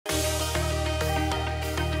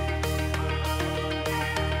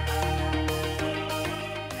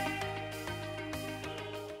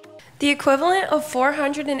The equivalent of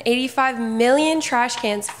 485 million trash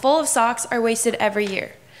cans full of socks are wasted every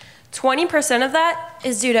year. 20% of that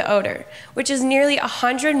is due to odor, which is nearly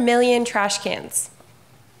 100 million trash cans.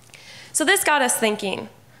 So this got us thinking,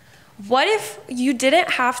 what if you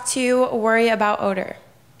didn't have to worry about odor?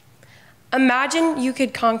 Imagine you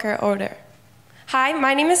could conquer odor. Hi,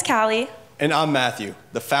 my name is Callie. And I'm Matthew,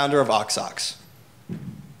 the founder of SOX.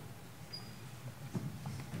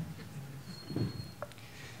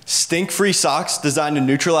 Stink-free socks designed to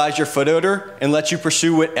neutralize your foot odor and let you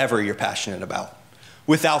pursue whatever you're passionate about,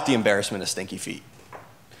 without the embarrassment of stinky feet.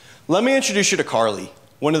 Let me introduce you to Carly,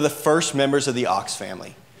 one of the first members of the SOX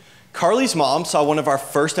family. Carly's mom saw one of our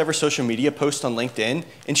first ever social media posts on LinkedIn,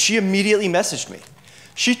 and she immediately messaged me.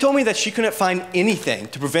 She told me that she couldn't find anything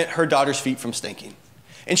to prevent her daughter's feet from stinking,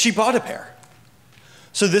 and she bought a pair.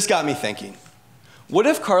 So this got me thinking, what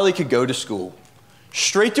if Carly could go to school,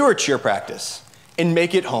 straight to her cheer practice, and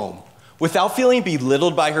make it home without feeling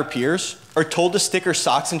belittled by her peers or told to stick her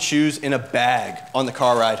socks and shoes in a bag on the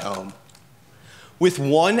car ride home? With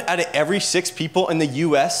 1 out of every 6 people in the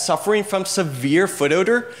US suffering from severe foot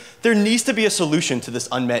odor, there needs to be a solution to this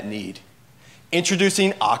unmet need.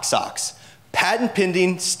 Introducing SOX,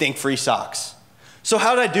 patent-pending stink-free socks. So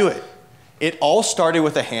how did I do it? It all started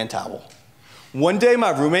with a hand towel. One day my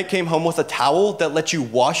roommate came home with a towel that lets you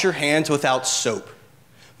wash your hands without soap.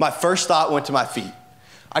 My first thought went to my feet.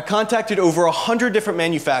 I contacted over 100 different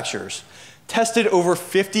manufacturers, tested over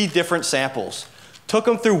 50 different samples, took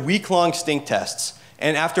them through week-long stink tests,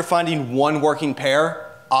 and after finding one working pair,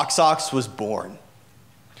 SOX was born.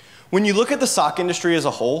 When you look at the sock industry as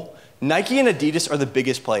a whole, Nike and Adidas are the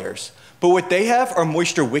biggest players, but what they have are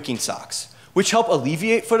moisture-wicking socks, which help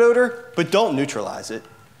alleviate foot odor, but don't neutralize it.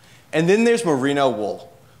 And then there's merino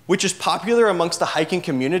wool, which is popular amongst the hiking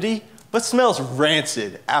community, but smells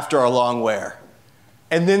rancid after a long wear.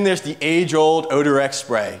 And then there's the age-old odor-X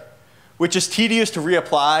spray, which is tedious to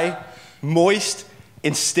reapply, moist,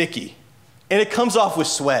 and sticky. And it comes off with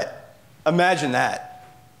sweat. Imagine that.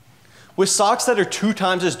 With socks that are 2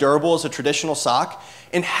 times as durable as a traditional sock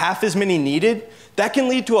and half as many needed, that can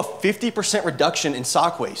lead to a 50% reduction in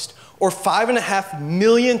sock waste, or 5.5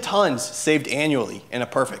 million tons saved annually in a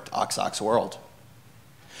perfect SOX world.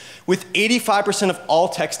 With 85% of all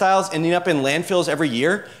textiles ending up in landfills every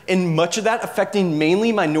year, and much of that affecting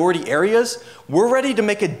mainly minority areas, we're ready to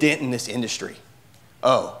make a dent in this industry.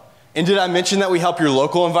 Oh, and did I mention that we help your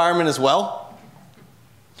local environment as well?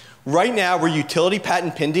 Right now, we're utility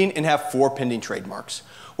patent pending and have 4 pending trademarks.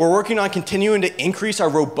 We're working on continuing to increase our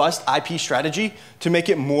robust IP strategy to make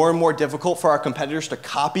it more and more difficult for our competitors to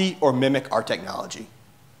copy or mimic our technology.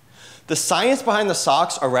 The science behind the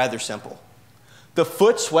socks are rather simple. The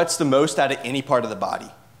foot sweats the most out of any part of the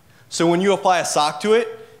body. So when you apply a sock to it,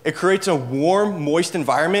 it creates a warm, moist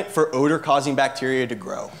environment for odor-causing bacteria to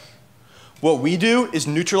grow. What we do is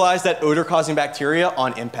neutralize that odor-causing bacteria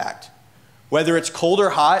on impact. Whether it's cold or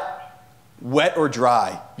hot, wet or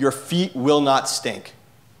dry, your feet will not stink.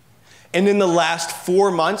 And in the last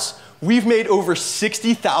 4 months, we've made over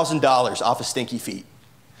 $60,000 off of stinky feet.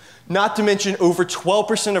 Not to mention over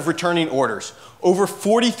 12% of returning orders, over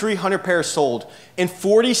 4,300 pairs sold, and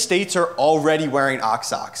 40 states are already wearing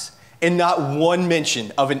SOX, and not one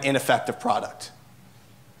mention of an ineffective product.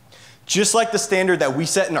 Just like the standard that we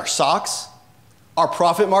set in our socks, our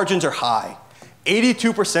profit margins are high,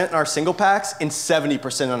 82% in our single packs and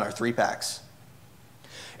 70% on our 3 packs.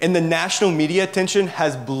 And the national media attention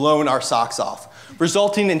has blown our socks off,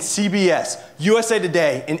 resulting in CBS, USA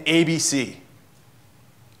Today, and ABC.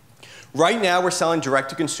 Right now, we're selling direct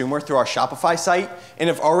to consumer through our Shopify site and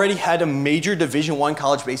have already had a major Division I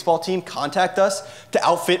college baseball team contact us to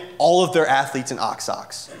outfit all of their athletes in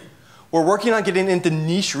SOX. We're working on getting into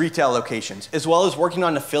niche retail locations, as well as working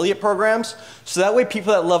on affiliate programs, so that way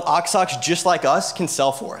people that love SOX just like us can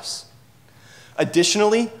sell for us.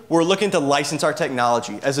 Additionally, we're looking to license our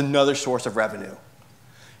technology as another source of revenue.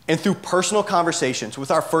 And through personal conversations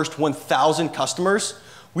with our first 1,000 customers,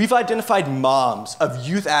 we've identified moms of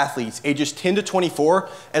youth athletes ages 10 to 24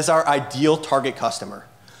 as our ideal target customer.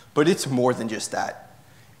 But it's more than just that.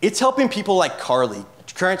 It's helping people like Carly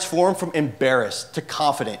transform from embarrassed to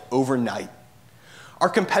confident overnight. Our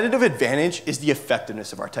competitive advantage is the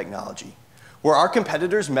effectiveness of our technology. Where our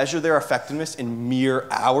competitors measure their effectiveness in mere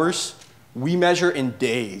hours, we measure in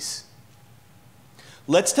days.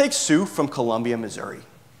 Let's take Sue from Columbia, Missouri.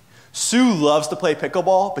 Sue loves to play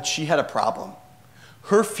pickleball, but she had a problem.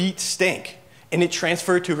 Her feet stink, and it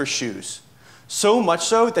transferred to her shoes. So much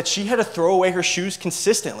so that she had to throw away her shoes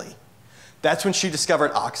consistently. That's when she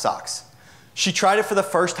discovered SOX. She tried it for the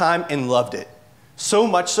first time and loved it. So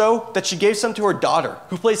much so that she gave some to her daughter,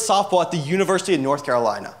 who plays softball at the University of North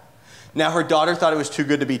Carolina. Now, her daughter thought it was too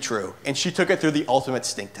good to be true, and she took it through the ultimate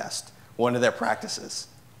stink test, one of their practices.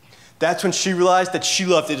 That's when she realized that she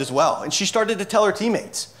loved it as well, and she started to tell her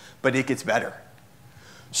teammates, but it gets better.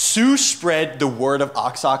 Sue spread the word of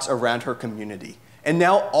OxSox around her community, and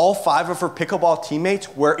now all 5 of her pickleball teammates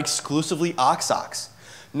wear exclusively OxSox,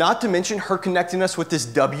 not to mention her connecting us with this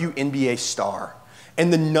WNBA star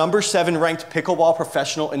and the #7 ranked pickleball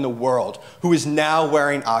professional in the world who is now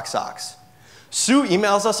wearing OxSox. Sue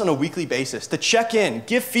emails us on a weekly basis to check in,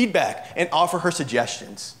 give feedback, and offer her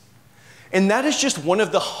suggestions. And that is just one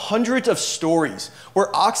of the hundreds of stories where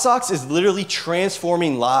OxSox is literally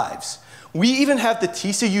transforming lives. We even have the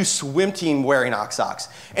TCU swim team wearing OxSox,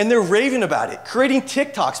 and they're raving about it, creating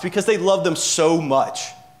TikToks because they love them so much.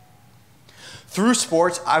 Through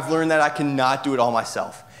sports, I've learned that I cannot do it all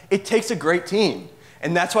myself. It takes a great team,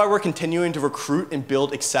 and that's why we're continuing to recruit and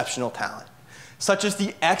build exceptional talent, such as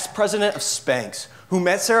the ex-president of Spanx, who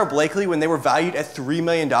met Sarah Blakely when they were valued at $3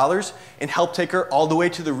 million and helped take her all the way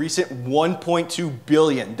to the recent $1.2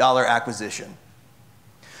 billion acquisition.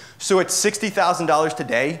 So at $60,000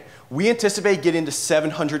 today, we anticipate getting to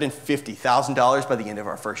 $750,000 by the end of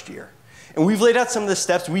our first year. And we've laid out some of the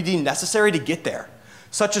steps we deem necessary to get there,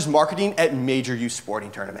 such as marketing at major youth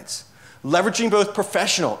sporting tournaments, leveraging both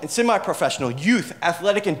professional and semi-professional youth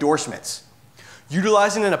athletic endorsements,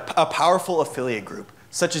 utilizing a powerful affiliate group,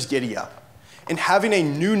 such as GiddyUp, and having a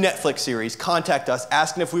new Netflix series contact us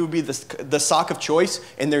asking if we would be the sock of choice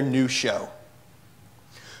in their new show.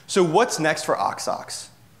 So what's next for OxSox?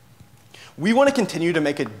 We want to continue to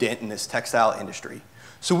make a dent in this textile industry.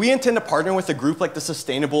 So we intend to partner with a group like the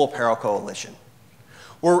Sustainable Apparel Coalition.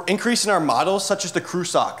 We're increasing our models, such as the crew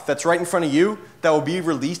sock that's right in front of you, that will be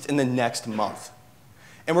released in the next month.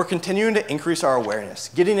 And we're continuing to increase our awareness,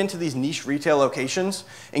 getting into these niche retail locations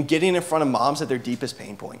and getting in front of moms at their deepest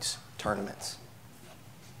pain points, tournaments.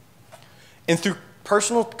 And through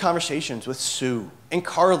personal conversations with Sue and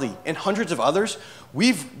Carly and hundreds of others,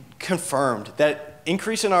 we've confirmed that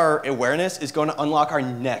increasing our awareness is going to unlock our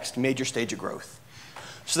next major stage of growth.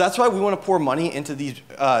 So that's why we want to pour money into these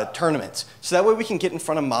tournaments, so that way we can get in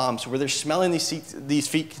front of moms where they're smelling these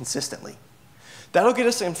feet consistently. That'll get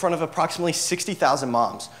us in front of approximately 60,000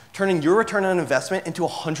 moms, turning your return on investment into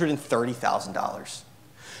 $130,000.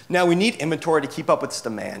 Now, we need inventory to keep up with this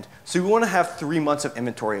demand, so we want to have 3 months of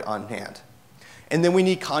inventory on hand. And then we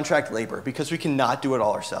need contract labor because we cannot do it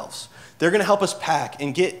all ourselves. They're going to help us pack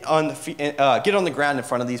and get on the ground in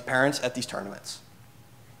front of these parents at these tournaments.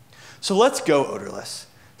 So let's go odorless.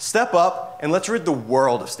 Step up and let's rid the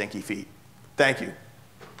world of stinky feet. Thank you.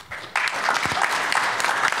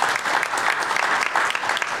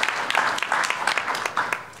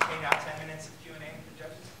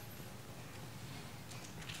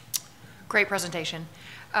 Great presentation.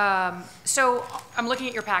 So I'm looking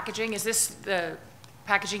at your packaging. Is this the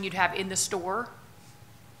packaging you'd have in the store?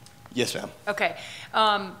 Yes, ma'am. Okay.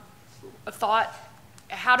 A thought,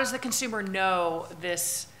 how does the consumer know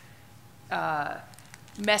this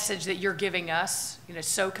message that you're giving us,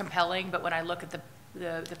 so compelling, but when I look at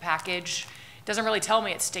the package, it doesn't really tell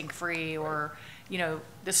me it's stink-free or,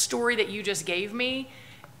 the story that you just gave me,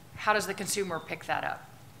 how does the consumer pick that up?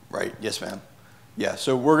 Right, yes, ma'am. Yeah,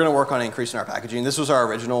 so we're going to work on increasing our packaging. This was our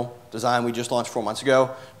original design we just launched 4 months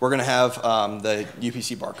ago. We're going to have the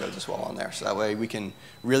UPC barcodes as well on there, so that way we can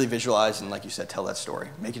really visualize and, like you said, tell that story.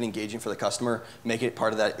 Make it engaging for the customer, make it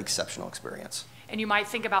part of that exceptional experience. And you might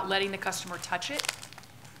think about letting the customer touch it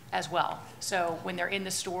as well. So when they're in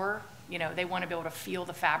the store, they want to be able to feel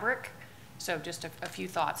the fabric. So just a few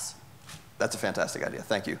thoughts. That's a fantastic idea.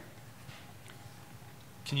 Thank you.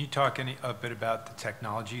 Can you talk a bit about the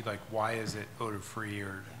technology? Like, why is it odor-free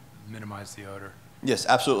or minimize the odor? Yes,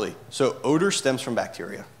 absolutely. So odor stems from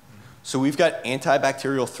bacteria. So we've got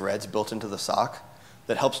antibacterial threads built into the sock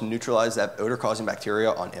that helps neutralize that odor-causing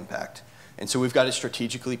bacteria on impact. And so we've got it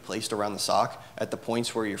strategically placed around the sock at the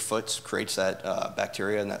points where your foot creates that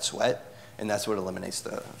bacteria and that sweat, and that's what eliminates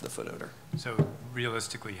the foot odor. So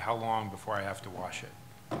realistically, how long before I have to wash it?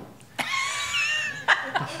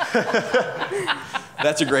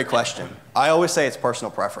 That's a great question. I always say it's personal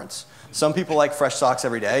preference. Some people like fresh socks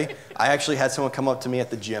every day. I actually had someone come up to me at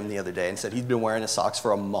the gym the other day and said he'd been wearing his socks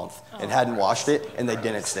for a month and hadn't washed it, and they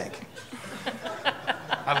didn't stink.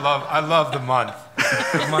 I love the month.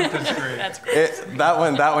 The month is great. That's great.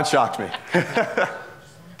 That one shocked me.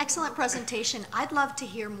 Excellent presentation. I'd love to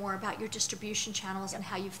hear more about your distribution channels and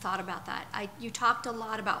how you've thought about that. You talked a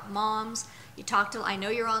lot about moms. I know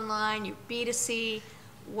you're online, you're B2C.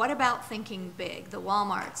 What about thinking big? The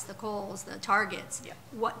Walmarts, the Kohl's, the Targets. Yeah.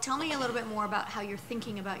 Tell me a little bit more about how you're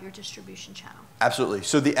thinking about your distribution channel. Absolutely.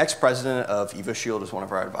 So the ex-president of EvoShield is one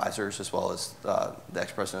of our advisors, as well as the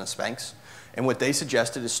ex-president of Spanx. And what they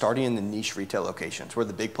suggested is starting in the niche retail locations where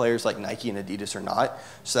the big players like Nike and Adidas are not.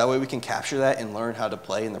 So that way we can capture that and learn how to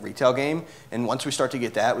play in the retail game. And once we start to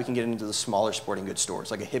get that, we can get into the smaller sporting goods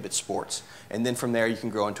stores, like a Hibbett Sports. And then from there, you can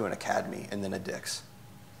grow into an Academy and then a Dick's.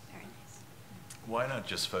 Very nice. Why not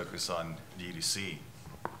just focus on D2C?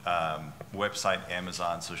 Website,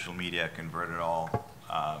 Amazon, social media, convert it all.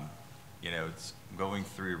 You know, it's going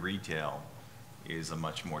through retail is a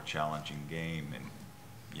much more challenging game. And,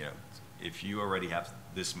 you know, if you already have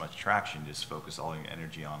this much traction, just focus all your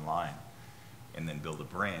energy online and then build a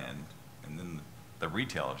brand, and then the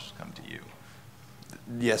retailers come to you.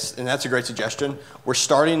 Yes, and that's a great suggestion. We're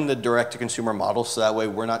starting the direct-to-consumer model, so that way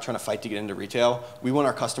we're not trying to fight to get into retail. We want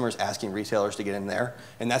our customers asking retailers to get in there,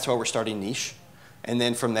 and that's why we're starting niche. And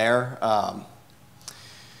then from there,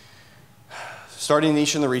 starting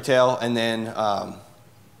niche in the retail, and then,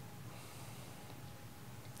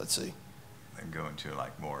 let's see. And go into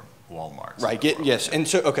like more Walmarts. Right, yes, and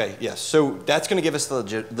so, okay, yes. So that's gonna give us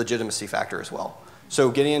the legitimacy factor as well. So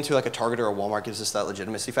getting into like a Target or a Walmart gives us that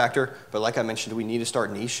legitimacy factor, but like I mentioned, we need to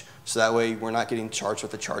start niche, so that way we're not getting charged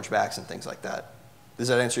with the chargebacks and things like that. Does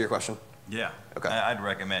that answer your question? Yeah. Okay. I'd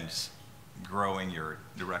recommend just growing your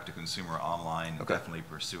direct-to-consumer online. Okay. Definitely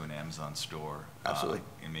pursue an Amazon store. Absolutely.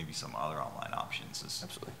 And maybe some other online options.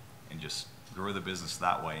 Absolutely. And just grow the business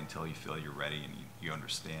that way until you feel you're ready and you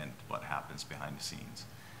understand what happens behind the scenes.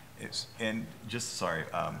 And just, sorry,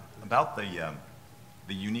 about the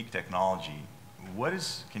unique technology,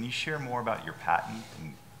 can you share more about your patent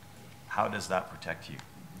and how does that protect you?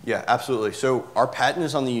 Yeah, absolutely. So our patent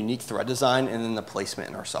is on the unique thread design and then the placement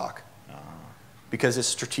in our sock. Because it's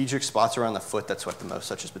strategic spots around the foot that sweat the most,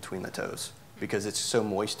 such as between the toes, because it's so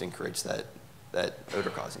moist and creates that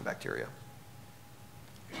odor-causing bacteria.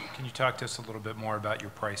 Can you talk to us a little bit more about your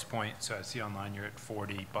price point? So I see online you're at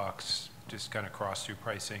 $40, just kind of cross-through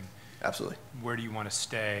pricing. Absolutely. Where do you want to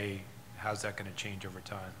stay? How's that going to change over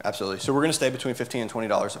time? Absolutely. So we're going to stay between $15 and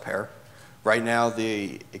 $20 a pair. Right now,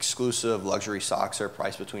 the exclusive luxury socks are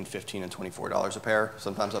priced between $15 and $24 a pair,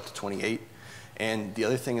 sometimes up to $28. And the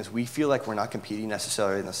other thing is we feel like we're not competing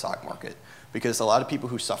necessarily in the sock market, because a lot of people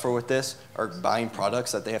who suffer with this are buying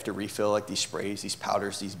products that they have to refill, like these sprays, these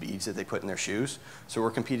powders, these beads that they put in their shoes. So we're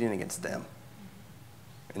competing against them.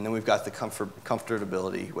 And then we've got the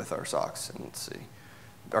comfortability with our socks. And let's see.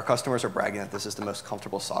 Our customers are bragging that this is the most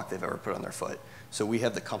comfortable sock they've ever put on their foot. So we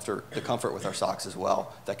have the comfort with our socks as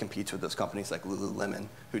well that competes with those companies like Lululemon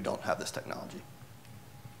who don't have this technology.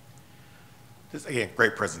 Just, again,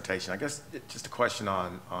 great presentation. I guess just a question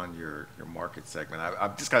on your market segment.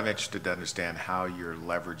 I'm just kind of interested to understand how you're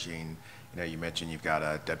leveraging, you mentioned you've got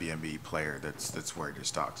a WNBA player that's wearing your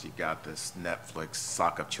stocks. You've got this Netflix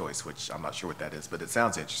sock of choice, which I'm not sure what that is, but it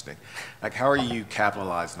sounds interesting. Like, how are you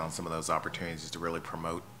capitalizing on some of those opportunities to really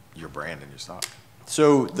promote your brand and your stock?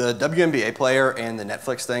 So the WNBA player and the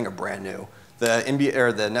Netflix thing are brand new. The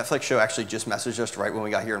Netflix show actually just messaged us right when we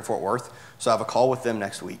got here in Fort Worth. So I have a call with them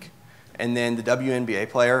next week. And then the WNBA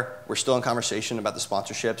player, we're still in conversation about the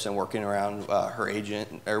sponsorships and working around her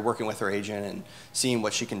agent, or working with her agent and seeing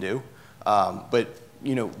what she can do. But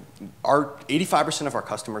our 85% of our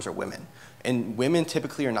customers are women, and women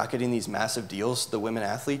typically are not getting these massive deals, the women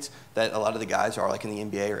athletes, that a lot of the guys are, like in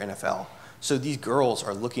the NBA or NFL. So these girls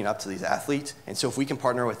are looking up to these athletes, and so if we can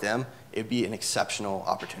partner with them, it'd be an exceptional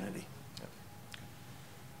opportunity.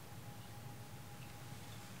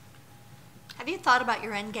 Have you thought about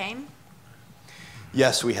your end game?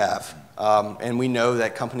 Yes, we have. And we know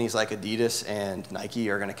that companies like Adidas and Nike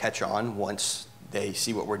are going to catch on once they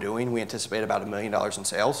see what we're doing. We anticipate about $1 million in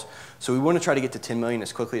sales. So we want to try to get to 10 million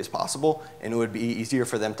as quickly as possible, and it would be easier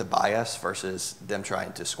for them to buy us versus them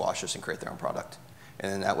trying to squash us and create their own product. And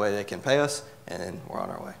then that way they can pay us, and then we're on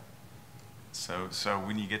our way. So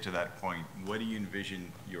when you get to that point, what do you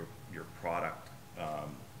envision your product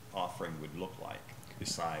offering would look like?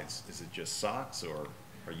 Besides, is it just socks, or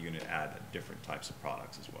are you going to add different types of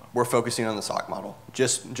products as well? We're focusing on the sock model.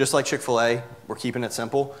 Just like Chick-fil-A, we're keeping it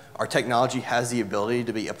simple. Our technology has the ability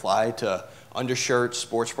to be applied to undershirts,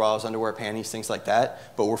 sports bras, underwear, panties, things like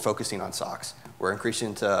that, but we're focusing on socks. We're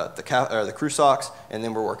increasing to the crew socks, and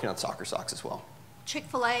then we're working on soccer socks as well.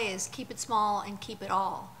 Chick-fil-A is keep it small and keep it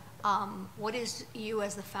all. What is, you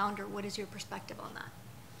as the founder, what is your perspective on that?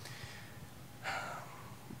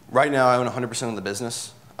 Right now, I own 100% of the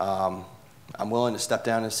business. I'm willing to step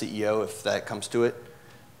down as CEO if that comes to it.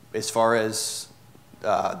 As far as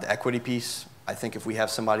the equity piece, I think if we have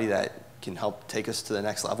somebody that can help take us to the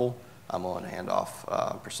next level, I'm willing to hand off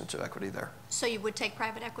a percentage of equity there. So you would take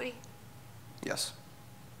private equity? Yes.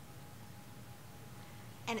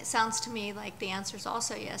 And it sounds to me like the answer is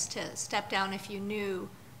also yes, to step down if you knew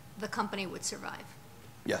the company would survive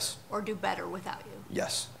Yes. or do better without you.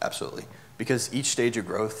 Yes, absolutely. Because each stage of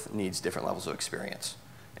growth needs different levels of experience.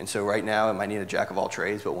 And so right now it might need a jack of all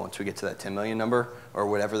trades, but once we get to that 10 million number or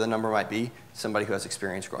whatever the number might be, somebody who has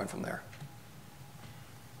experience growing from there.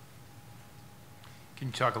 Can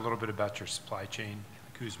you talk a little bit about your supply chain?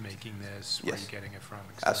 Like who's making this? Where are you getting it from?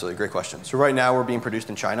 et cetera? Absolutely, great question. So right now we're being produced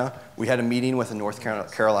in China. We had a meeting with a North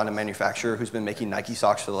Carolina manufacturer who's been making Nike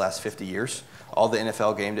socks for the last 50 years, all the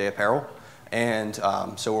NFL game day apparel. And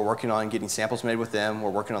so we're working on getting samples made with them. We're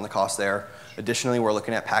working on the cost there. Additionally, we're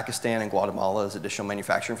looking at Pakistan and Guatemala as additional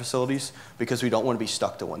manufacturing facilities because we don't want to be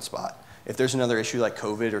stuck to one spot. If there's another issue like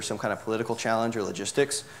COVID or some kind of political challenge or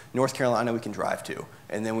logistics, North Carolina we can drive to.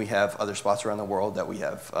 And then we have other spots around the world that we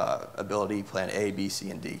have ability, plan A, B,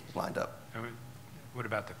 C, and D lined up. And what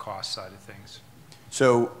about the cost side of things?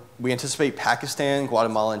 So we anticipate Pakistan,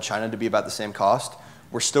 Guatemala, and China to be about the same cost.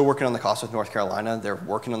 We're still working on the cost with North Carolina. They're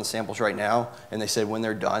working on the samples right now, and they said when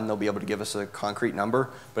they're done, they'll be able to give us a concrete number,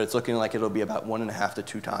 but it's looking like it'll be about 1.5 to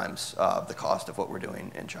 2 times the cost of what we're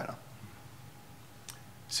doing in China.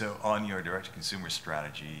 So on your direct-to-consumer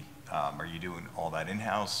strategy, are you doing all that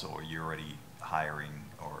in-house, or you're already hiring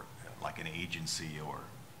or like an agency or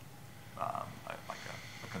like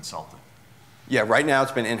a consultant? Yeah, right now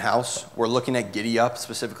it's been in-house. We're looking at Giddy Up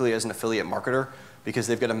specifically as an affiliate marketer because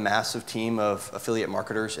they've got a massive team of affiliate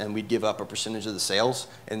marketers, and we'd give up a percentage of the sales,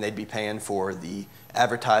 and they'd be paying for the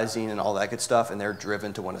advertising and all that good stuff, and they're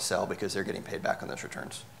driven to want to sell because they're getting paid back on those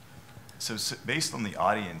returns. So based on the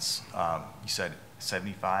audience, you said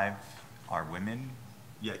 75 are women?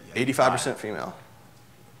 Yeah, 85% female.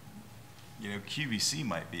 You know, QVC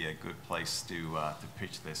might be a good place to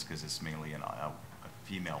pitch this because it's mainly a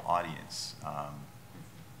female audience.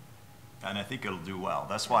 And I think it'll do well.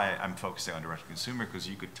 That's why I'm focusing on direct-to-consumer, because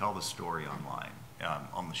you could tell the story online,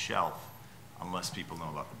 on the shelf, unless people know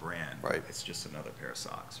about the brand. Right. It's just another pair of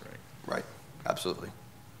socks, right? Right, absolutely.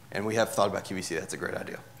 And we have thought about QVC. That's a great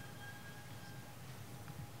idea.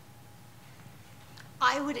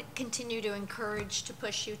 I would continue to encourage to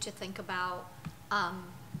push you to think about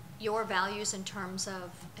your values in terms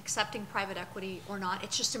of accepting private equity or not.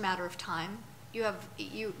 It's just a matter of time. You have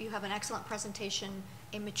an excellent presentation,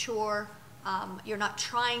 a mature, you're not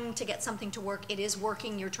trying to get something to work. It is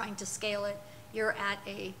working. You're trying to scale it. You're at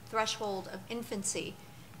a threshold of infancy.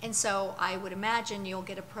 And so I would imagine you'll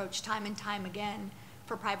get approached time and time again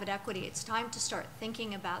for private equity. It's time to start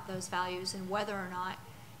thinking about those values and whether or not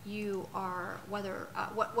you are,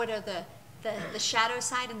 what are the shadow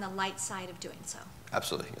side and the light side of doing so.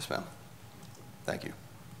 Absolutely, yes ma'am. Thank you.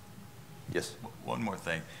 Yes? One more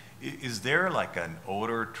thing. Is there like an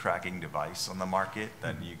odor tracking device on the market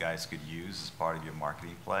that you guys could use as part of your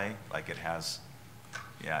marketing play? Like it has,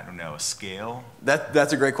 yeah, I don't know, a scale?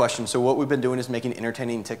 That's a great question. So what we've been doing is making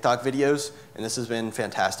entertaining TikTok videos, and this has been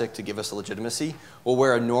fantastic to give us a legitimacy. We'll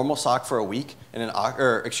wear a normal sock for a week, and an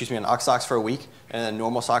Ox socks for a week, and a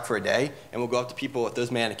normal sock for a day, and we'll go up to people with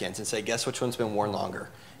those mannequins and say, guess which one's been worn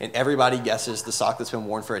longer? And everybody guesses the sock that's been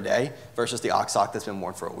worn for a day versus the Ox sock that's been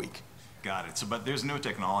worn for a week. Got it. So, but there's no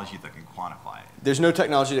technology that can quantify it. There's no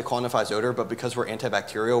technology that quantifies odor, but because we're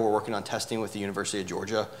antibacterial, we're working on testing with the University of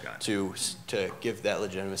Georgia to give that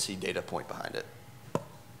legitimacy data point behind it.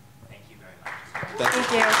 Thank you very much.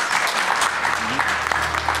 Thank you. Thank you.